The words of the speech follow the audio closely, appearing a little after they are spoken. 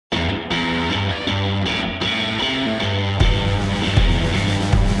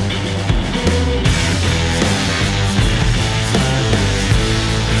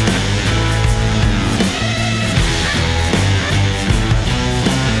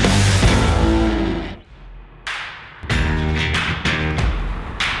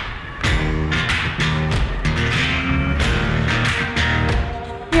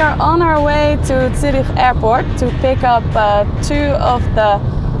are on our way to Zurich Airport to pick up two of the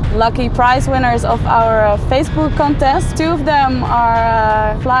lucky prize winners of our Facebook contest. Two of them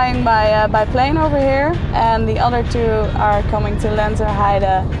are flying by plane over here, and the other two are coming to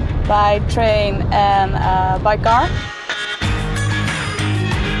Lenzerheide by train and by car.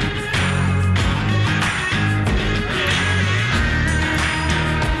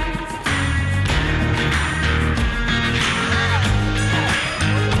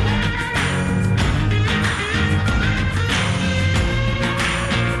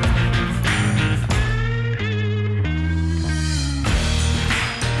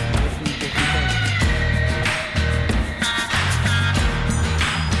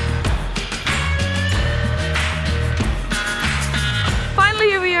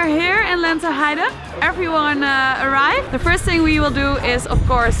 Lenzerheide. Everyone arrived. The first thing we will do is, of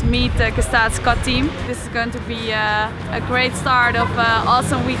course, meet the Gstaad-Scott team. This is going to be a great start of an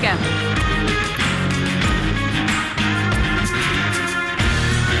awesome weekend.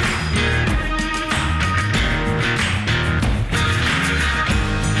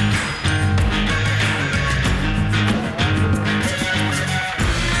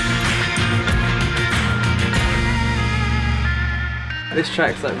 This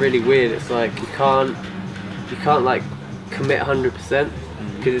track's like really weird. It's like you can't like commit 100%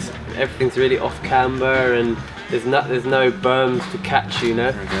 because everything's really off camber and there's no berms to catch you, you know.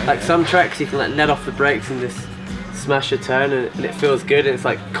 Okay. Like some tracks you can like let off the brakes and just smash a turn and it feels good and it's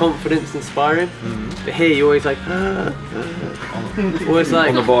like confidence inspiring. But here you're always like always like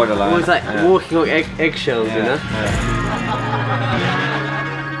on the borderline. Always like walking on eggshells, you know.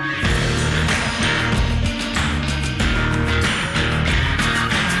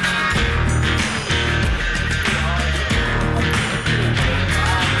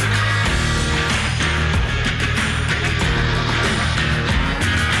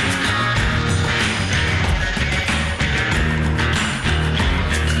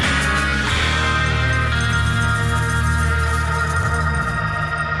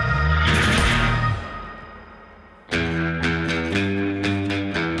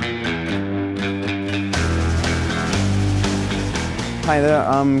 Hi there,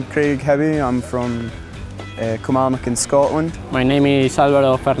 I'm Craig Hibby. I'm from Kilmarnock in Scotland. My name is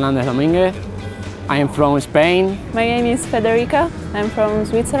Álvaro Fernández Domínguez. I am from Spain. My name is Federica. I'm from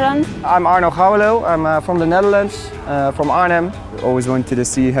Switzerland. I'm Arno Gouwelo. I'm from the Netherlands, from Arnhem. Always wanted to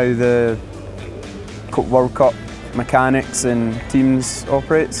see how the World Cup mechanics and teams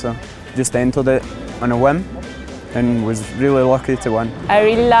operate, so just entered it on a whim and was really lucky to win. I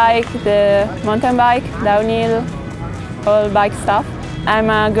really like the mountain bike, downhill, all bike stuff.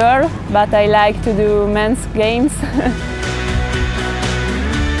 I'm a girl, but I like to do men's games.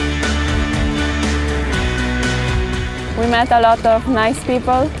 We met a lot of nice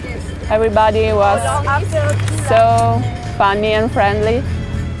people. Everybody was so funny and friendly.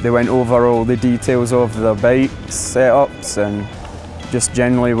 They went over all the details of their bike setups and just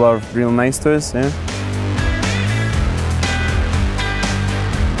generally were real nice to us. Yeah.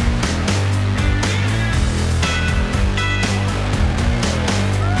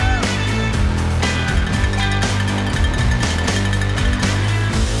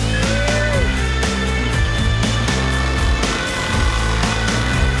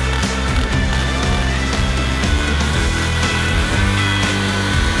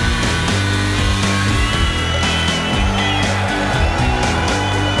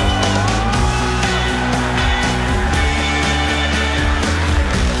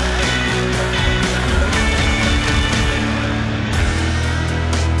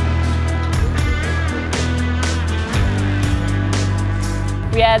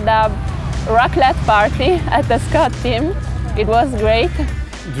 We had a raclette party at the Scott team. It was great.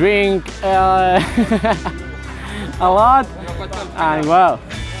 Drink a lot and well,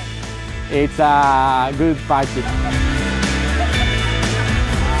 it's a good party.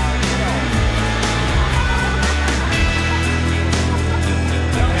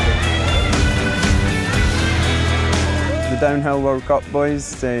 The Downhill World Cup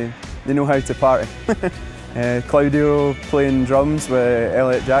boys, they know how to party. Claudio playing drums with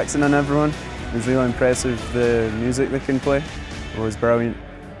Elliot Jackson and everyone. It was really impressive, the music they can play. It was brilliant.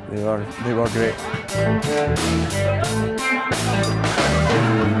 They were great.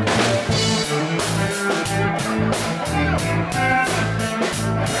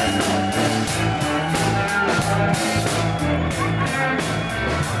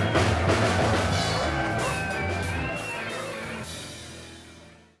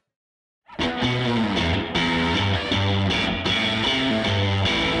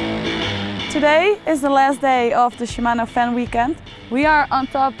 Today is the last day of the Shimano Fan Weekend. We are on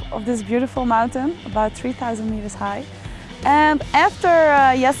top of this beautiful mountain, about 3,000 meters high. And after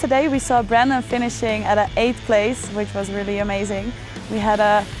yesterday we saw Brandon finishing at an 8th place, which was really amazing. We had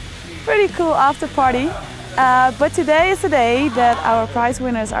a pretty cool after party. But today is the day that our prize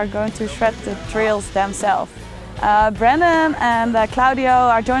winners are going to shred the trails themselves. Brandon and Claudio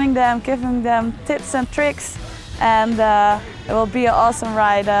are joining them, giving them tips and tricks, and it will be an awesome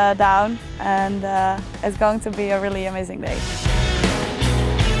ride down, and it's going to be a really amazing day.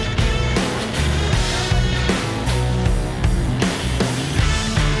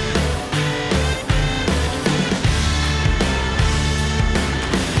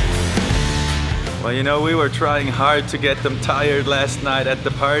 Well, you know, we were trying hard to get them tired last night at the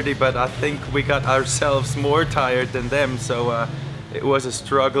party, but I think we got ourselves more tired than them, so it was a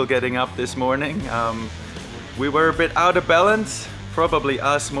struggle getting up this morning. We were a bit out of balance, probably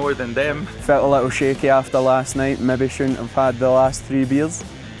us more than them. Felt a little shaky after last night, maybe shouldn't have had the last 3 beers,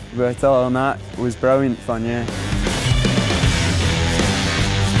 but other than that, it was brilliant fun, yeah.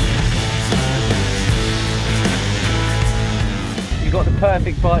 Got the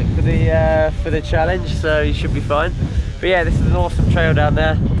perfect bike for the challenge, so you should be fine. But yeah, this is an awesome trail down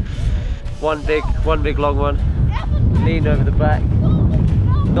there. One big long one. Lean over the back.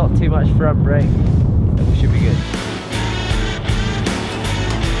 Not too much front brake. So we should be good.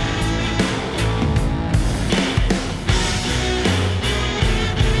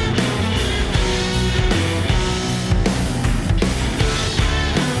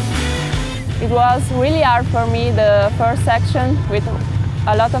 It was really hard for me, the first section with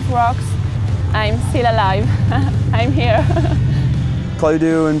a lot of rocks. I'm still alive. I'm here.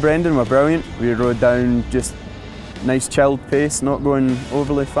 Claudio and Brendan were brilliant. We rode down just nice chilled pace, not going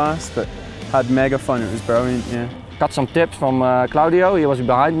overly fast, but had mega fun. It was brilliant, yeah. Got some tips from Claudio. He was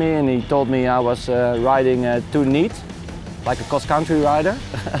behind me and he told me I was riding too neat, like a cross-country rider,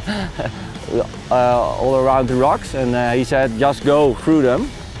 all around the rocks. And he said, just go through them,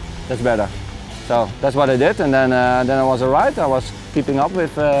 that's better. So that's what I did, and then I was alright. I was keeping up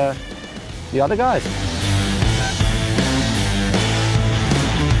with the other guys.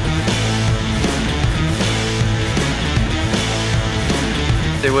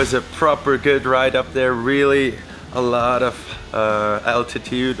 It was a proper good ride up there, really a lot of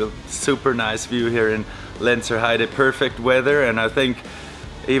altitude, a super nice view here in Lenzerheide, perfect weather, and I think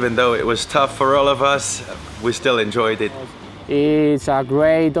even though it was tough for all of us, we still enjoyed it. It's a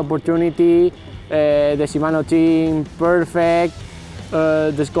great opportunity. The Shimano team, perfect.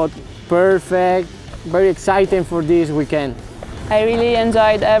 The Scott, perfect. Very exciting for this weekend. I really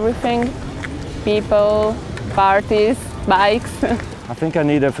enjoyed everything. People, parties, bikes. I think I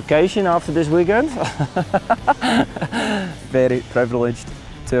need a vacation after this weekend. Very privileged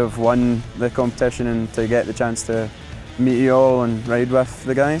to have won the competition and to get the chance to meet you all and ride with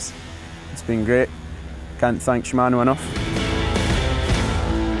the guys. It's been great. Can't thank Shimano enough.